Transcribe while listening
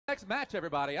Next match,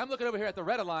 everybody. I'm looking over here at the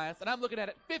Red Alliance, and I'm looking at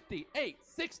it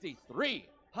 58-63.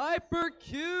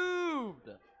 Hypercubed.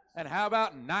 And how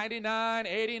about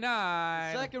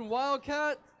 99-89? Second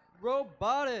Wildcat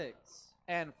Robotics.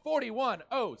 And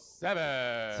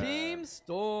 41-07. Team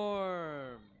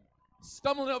Storm.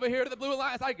 Stumbling over here to the Blue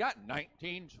Alliance, I got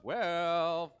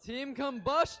 19-12. Team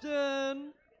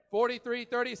Combustion.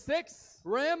 43-36.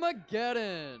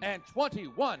 Ramageddon. And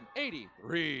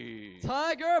 21-83.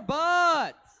 Tiger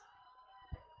Bot.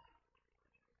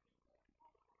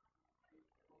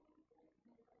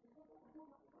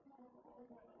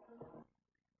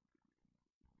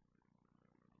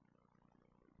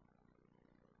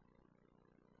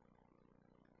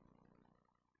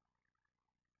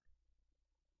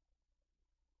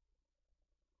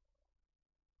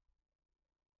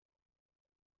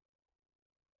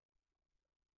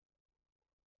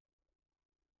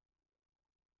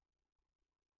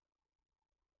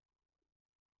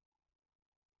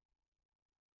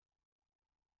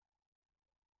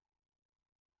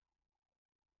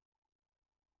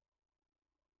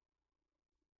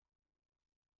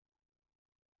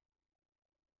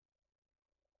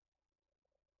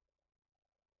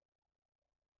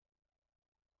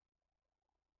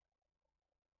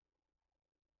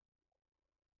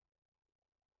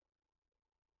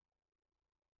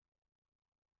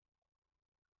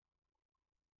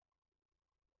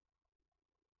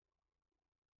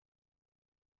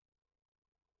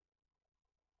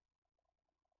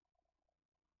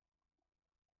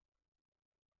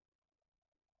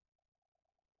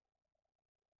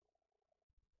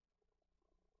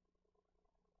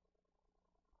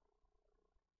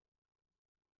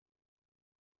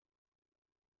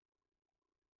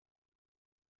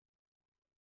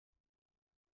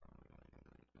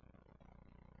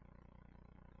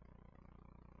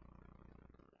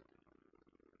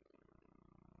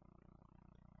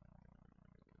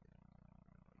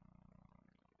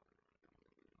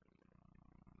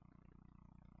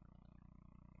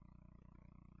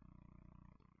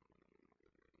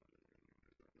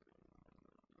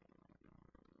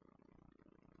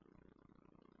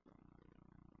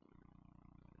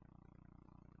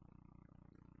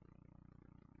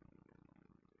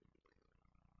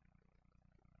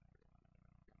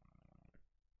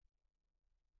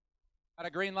 Got a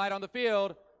green light on the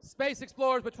field. Space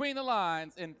Explorers between the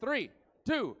lines in 3,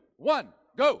 2, 1,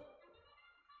 go.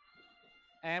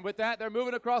 And with that, they're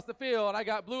moving across the field. I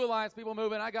got Blue Alliance people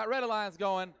moving. I got Red Alliance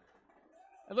going.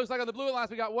 It looks like on the Blue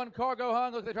Alliance we got one cargo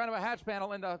hung. Looks like they're trying to have a hatch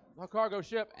panel in the cargo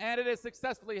ship, and it is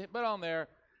successfully put on there.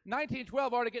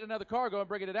 1912 already getting another cargo and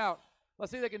bringing it out.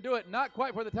 Let's see if they can do it. Not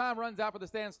quite before the time runs out for the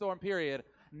Sandstorm period.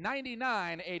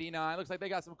 99-89. Looks like they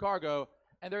got some cargo,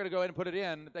 and they're going to go ahead and put it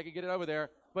in if they can get it over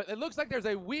there. But it looks like there's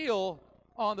a wheel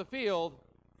on the field,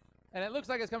 and it looks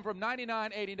like it's coming from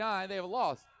 99-89. They have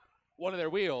lost one of their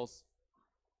wheels.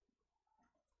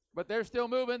 But they're still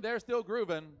moving. They're still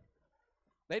grooving.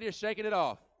 They just shaking it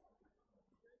off.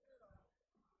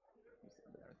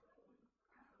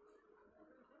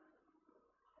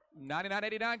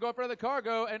 $99.89 going for the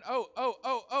cargo, and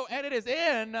and it is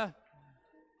in.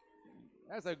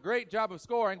 That's a great job of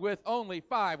scoring with only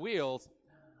 5 wheels.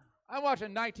 I'm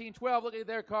watching 1912 looking at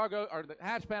their cargo, or the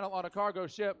hatch panel on a cargo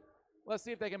ship. Let's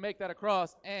see if they can make that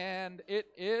across, and it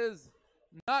is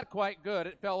not quite good.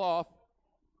 It fell off.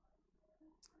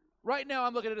 Right now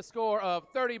I'm looking at a score of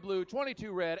 30 blue,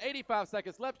 22 red, 85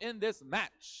 seconds left in this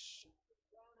match.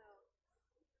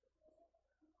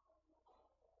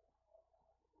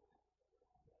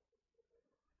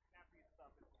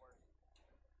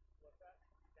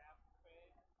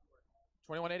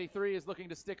 $21.83 is looking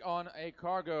to stick on a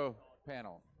cargo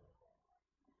panel.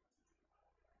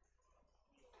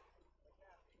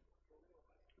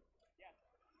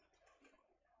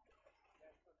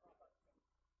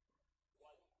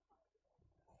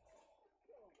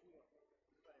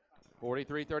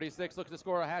 $43.36 looks to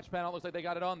score a hatch panel. Looks like they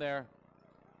got it on there.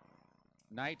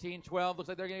 1912 looks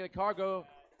like they're getting a cargo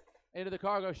into the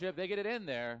cargo ship. They get it in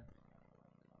there.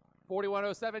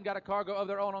 4107 got a cargo of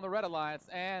their own on the Red Alliance,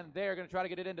 and they're going to try to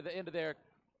get it into the end of their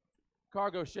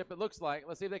cargo ship, it looks like.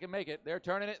 Let's see if they can make it. They're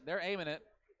turning it. They're aiming it.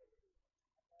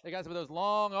 They got some of those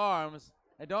long arms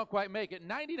and don't quite make it.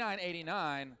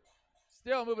 99.89.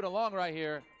 Still moving along right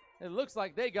here. It looks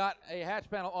like they got a hatch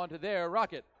panel onto their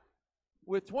rocket.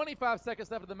 With 25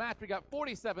 seconds left of the match, we got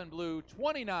 47 blue,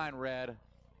 29 red.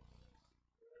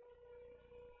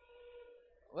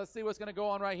 Let's see what's going to go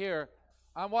on right here.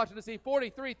 I'm watching to see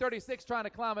 43.36 trying to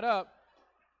climb it up.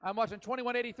 I'm watching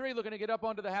 21.83 looking to get up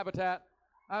onto the habitat.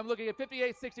 I'm looking at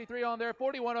 58.63 on there,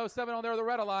 41.07 on there, the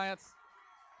Red Alliance.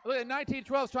 Look at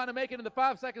 1912's trying to make it in the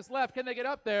 5 seconds left. Can they get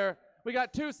up there? We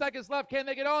got 2 seconds left. Can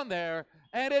they get on there?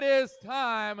 And it is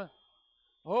time.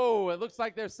 Oh, it looks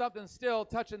like there's something still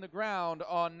touching the ground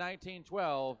on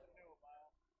 1912.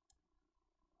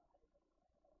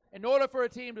 In order for a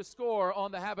team to score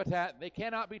on the habitat, they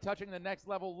cannot be touching the next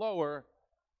level lower,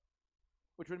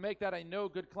 which would make that a no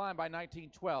good climb by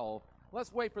 1912.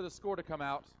 Let's wait for the score to come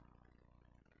out.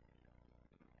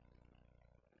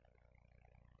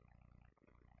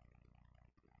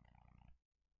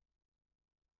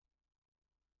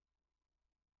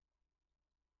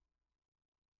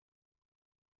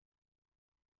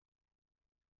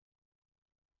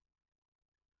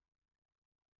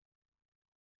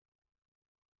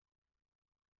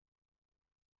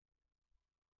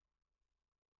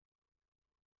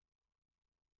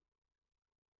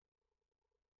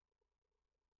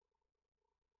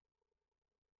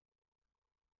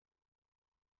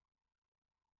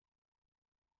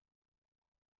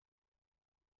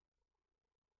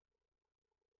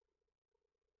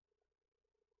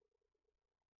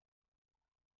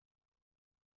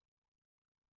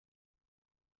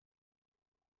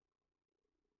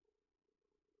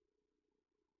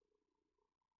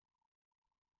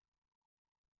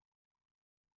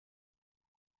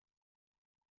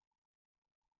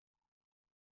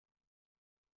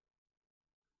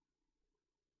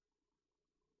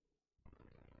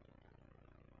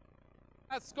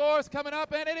 That score is coming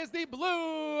up, and it is the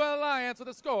Blue Alliance with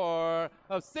a score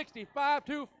of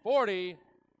 65-40.